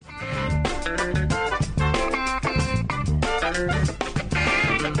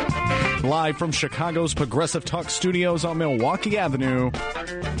live from Chicago's Progressive Talk Studios on Milwaukee Avenue.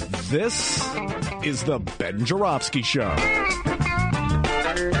 This is the Ben Joravsky Show.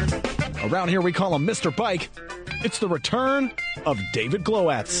 Around here we call him Mr. Bike. It's the return of David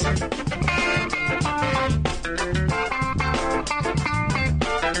Glowacz.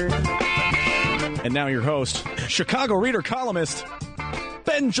 And now your host, Chicago Reader columnist,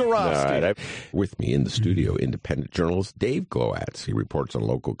 Ben Joravsky. All right, with me in the studio, independent journalist Dave Glowacz. He reports on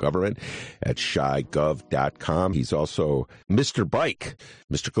local government at chigov.com. He's also Mr. Bike.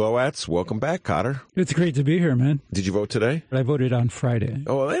 Mr. Glowacz, welcome back, Cotter. It's great to be here, man. Did you vote today? I voted on Friday.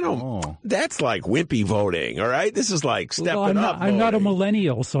 Oh, they don't. That's like wimpy voting, all right? This is like stepping up. I'm not a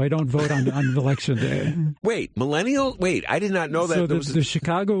millennial, so I don't vote on election day. Wait, millennial? Wait, I did not know that. So the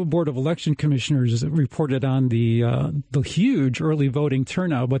Chicago Board of Election Commissioners reported on the huge early voting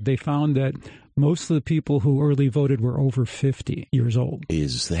turnout, but they found that most of the people who early voted were over 50 years old.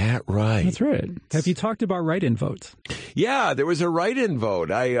 Is that right? That's right. Have you talked about write-in votes? Yeah, there was a write-in vote.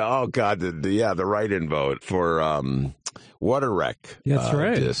 The write-in vote for Water Rec. That's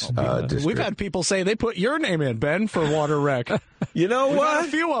right. We've had people say they put your name in, Ben, for Water Rec. You know what? A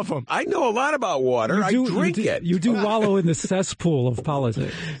few of them. I know a lot about water. I drink it. You do wallow in the cesspool of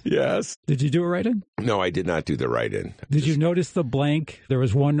politics. Yes. Did you do a write-in? No, I did not do the write-in. Did you notice the blank? There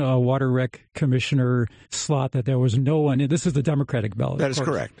was one Water Rec commissioner slot that there was no one. This is the Democratic ballot. That is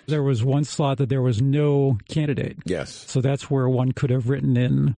correct. There was one slot that there was no candidate. Yes. So that's where one could have written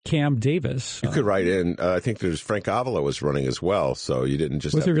in Cam Davis. You could write in, I think there's Frank Avila was running as well, so you didn't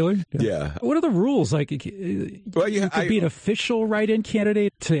just... Was it really? Yeah. What are the rules? Like, well, you could be an official write-in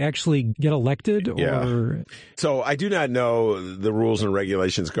candidate to actually get elected? Or... So I do not know the rules and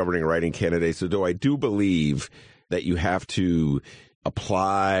regulations governing write-in candidates, although I do believe that you have to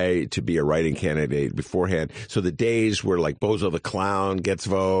apply to be a write-in candidate beforehand. So the days where like Bozo the Clown gets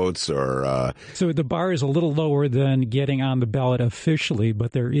votes or... So the bar is a little lower than getting on the ballot officially,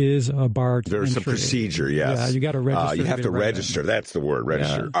 but there is a bar to There's entry. a procedure, yes. Yeah, you got to register. You have to register. That's the word,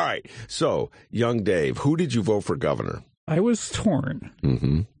 register. Yeah. All right. So, young Dave, who did you vote for governor? I was torn.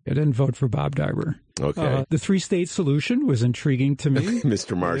 Mm-hmm. I didn't vote for Bob Dibler. Okay. The three-state solution was intriguing to me.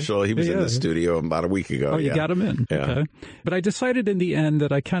 Mr. Marshall, he was in the studio about a week ago. Oh, you got him in. Yeah. Okay. But I decided in the end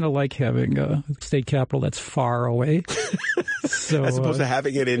that I kind of like having a state capital that's far away. So, as opposed to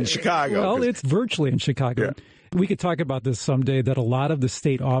having it in Chicago. Well, it's virtually in Chicago. Yeah. We could talk about this someday, that a lot of the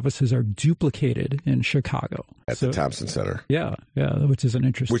state offices are duplicated in Chicago. At the Thompson Center. Yeah, which is an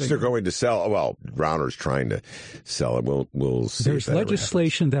interesting... Which they're going to sell. Well, Browner's trying to sell it. We'll see. There's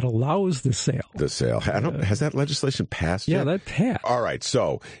legislation that allows the sale. The sale. Has that legislation passed yet? Yeah, that passed. All right.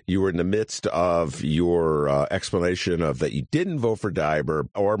 So you were in the midst of your explanation of that you didn't vote for Dibler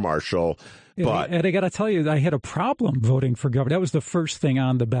or Marshall. And I got to tell you, I had a problem voting for governor. That was the first thing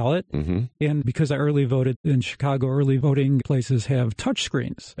on the ballot. Mm-hmm. And because I early voted in Chicago, early voting places have touch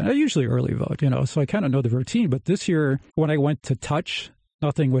screens. And I usually early vote, so I kind of know the routine. But this year, when I went to touch,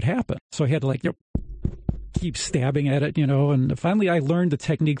 nothing would happen. So I had to keep stabbing at it, and finally I learned the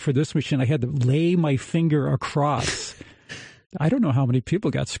technique for this machine. I had to lay my finger across. I don't know how many people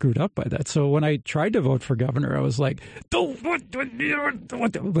got screwed up by that. So when I tried to vote for governor, I was like, I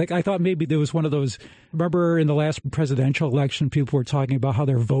thought maybe there was one of those. Remember in the last presidential election, people were talking about how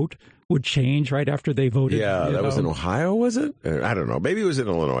their vote would change right after they voted. Yeah, that was in Ohio, was it? I don't know. Maybe it was in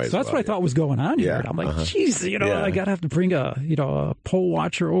Illinois. So that's what I thought was going on here. Yeah. And I'm like, geez, I got to have to bring a poll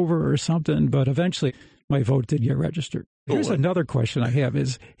watcher over or something. But eventually my vote did get registered. Here's another question I have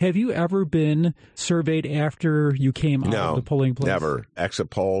is, have you ever been surveyed after you came out of the polling place? Never. Exit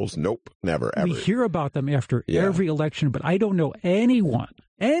polls? Nope. Never, ever. We hear about them after every election, but I don't know anyone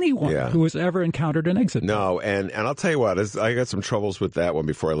who has ever encountered an exit. No, and I'll tell you what, I got some troubles with that one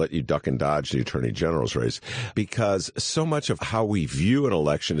before I let you duck and dodge the attorney general's race, because so much of how we view an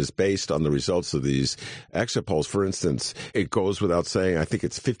election is based on the results of these exit polls. For instance, it goes without saying, I think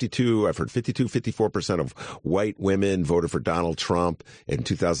it's 54% of white women voted for Donald Trump in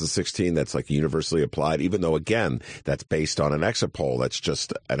 2016. That's like universally applied, even though, again, that's based on an exit poll. That's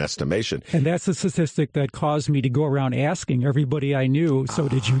just an estimation. And that's a statistic that caused me to go around asking everybody I knew, so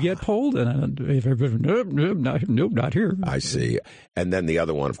did you get polled? And nope, not here. I see. And then the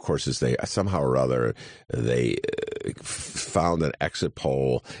other one, of course, is they somehow or other, they found an exit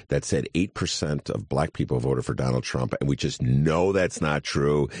poll that said 8% of black people voted for Donald Trump, and we just know that's not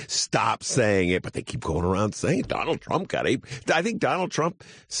true. Stop saying it, but they keep going around saying Donald Trump got 8. I think Donald Trump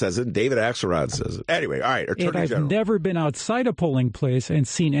says it, and David Axelrod says it. Anyway, all right, Attorney General. I've never been outside a polling place and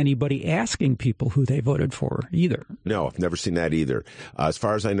seen anybody asking people who they voted for either. No, I've never seen that either. As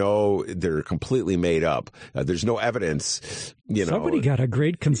far as I know, they're completely made up. There's no evidence. Somebody got a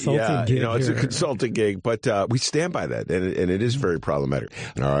great consulting gig. It's a consulting gig, but we stand by that, and it is very problematic.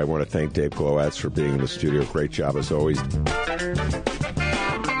 And I want to thank Dave Glowacz for being in the studio. Great job as always.